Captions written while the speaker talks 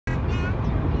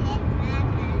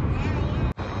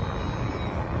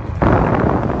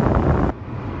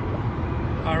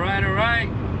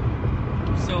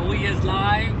we is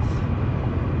live.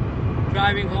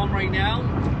 Driving home right now.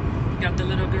 Got the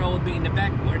little girl with me in the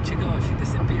back. Where'd she go? She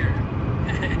disappeared.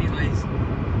 Anyways.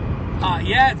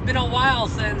 Yeah, it's been a while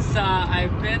since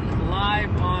I've been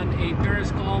live on a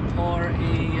Periscope or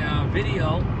a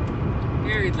video.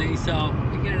 Periodly. So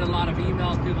we're getting a lot of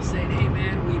emails. People saying, hey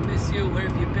man, we miss you. Where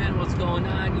have you been? What's going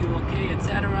on? You okay?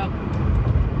 Etc.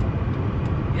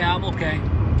 Yeah, I'm okay.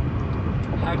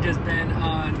 I've just been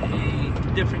on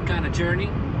a different kind of journey.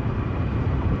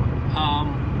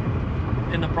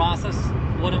 In the process,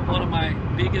 one of my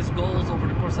biggest goals over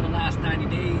the course of the last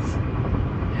 90 days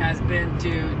has been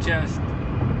to just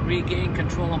regain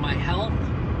control of my health.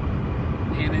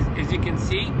 And as you can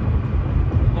see,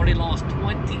 I've already lost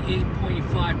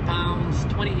 28.5 pounds,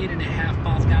 28.5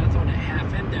 pounds, got to throw a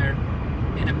half in there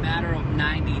in a matter of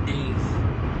 90 days.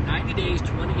 90 days,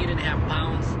 28.5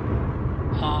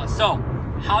 pounds. So,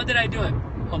 how did I do it?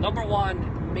 Well, number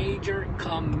one, major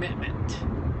commitment.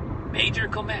 Major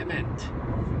commitment.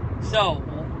 So,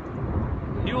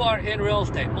 you are in real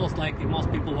estate. Most likely,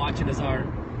 most people watching this are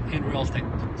in real estate.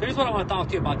 So here's what I want to talk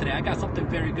to you about today. I got something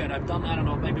very good. I've done, I don't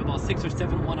know, maybe about 6 or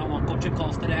 7 one-on-one coaching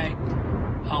calls today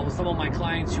with some of my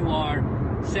clients who are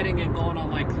setting and going on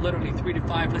like literally 3 to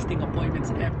 5 listing appointments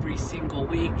every single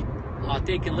week,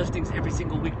 taking listings every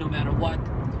single week no matter what.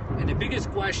 And the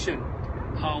biggest question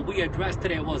we addressed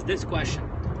today was this question.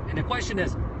 And the question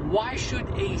is, why should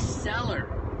a seller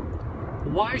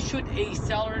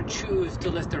choose to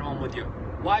list their home with you?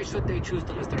 Why should they choose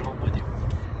to list their home with you?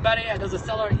 Better yet, does a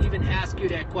seller even ask you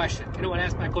that question? You know what I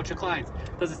ask my coaching clients?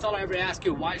 Does a seller ever ask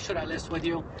you, why should I list with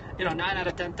you? You know, 9 out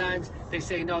of 10 times, they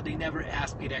say no, they never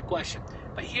ask me that question.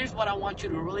 But here's what I want you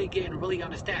to really get and really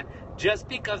understand. Just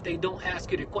because they don't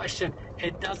ask you the question,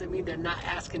 it doesn't mean they're not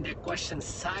asking that question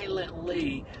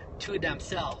silently to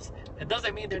themselves. It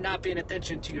doesn't mean they're not paying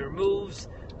attention to your moves,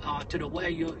 to the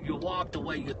way you walk, the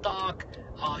way you talk,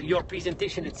 your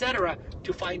presentation, etc.,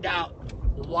 to find out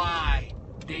why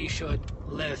they should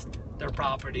list their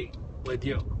property with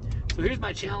you. So here's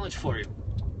my challenge for you.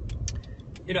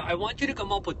 You know, I want you to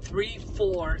come up with 3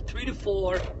 to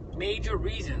 4 major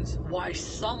reasons why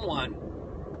someone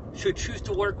should choose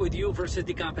to work with you versus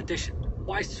the competition.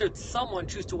 Why should someone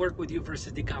choose to work with you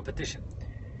versus the competition?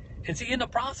 And see, in the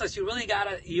process, you really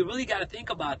gotta think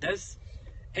about this.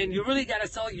 And you really got to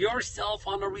sell yourself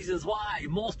on the reasons why.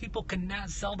 Most people cannot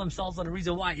sell themselves on the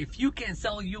reason why. If you can't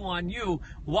sell you on you,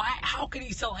 how can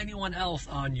you sell anyone else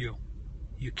on you?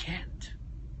 You can't.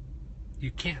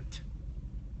 You can't.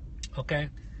 Okay?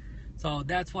 So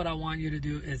that's what I want you to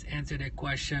do, is answer that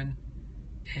question.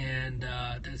 And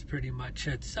that's pretty much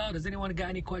it. So does anyone got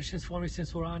any questions for me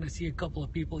since we're on? I see a couple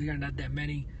of people here, not that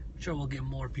many. I'm sure we'll get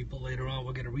more people later on.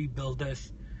 We're going to rebuild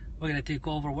this. We're going to take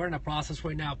over. We're in the process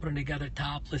right now putting together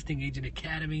Top Listing Agent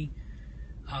Academy.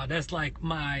 That's like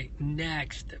my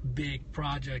next big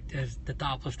project, is the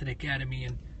Top Listing Academy.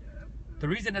 And the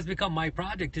reason that's become my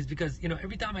project is because, you know,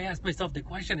 every time I ask myself the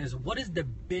question is, what is the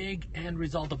big end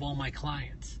result of all my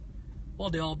clients?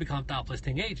 Well, they all become top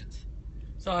listing agents.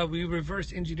 So we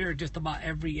reverse engineer just about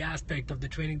every aspect of the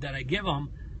training that I give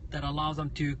them that allows them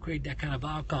to create that kind of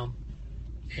outcome.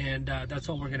 And that's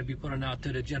what we're going to be putting out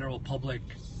to the general public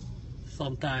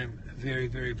sometime very,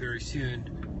 very, very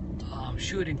soon.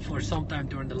 Shooting for sometime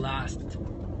during the last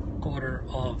quarter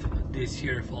of this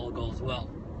year if all goes well.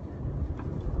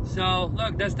 So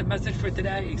look, that's the message for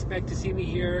today. Expect to see me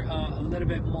here a little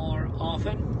bit more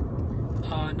often.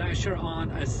 Not sure on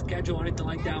a schedule or anything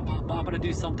like that, but I'm going to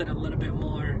do something a little bit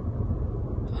more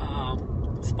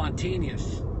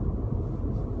spontaneous.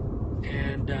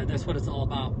 And that's what it's all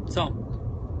about. So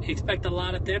expect a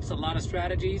lot of tips, a lot of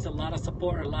strategies, a lot of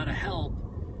support, a lot of help,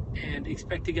 and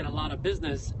expect to get a lot of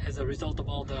business as a result of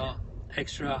all the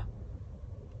extra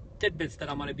tidbits that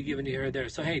I'm going to be giving you here and there.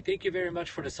 So hey, thank you very much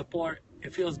for the support.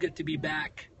 It feels good to be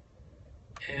back,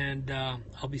 and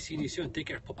I'll be seeing you soon. Take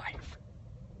care. Bye-bye.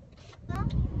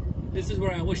 This is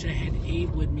where I wish I had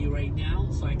Abe with me right now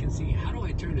so I can see, how do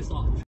I turn this off?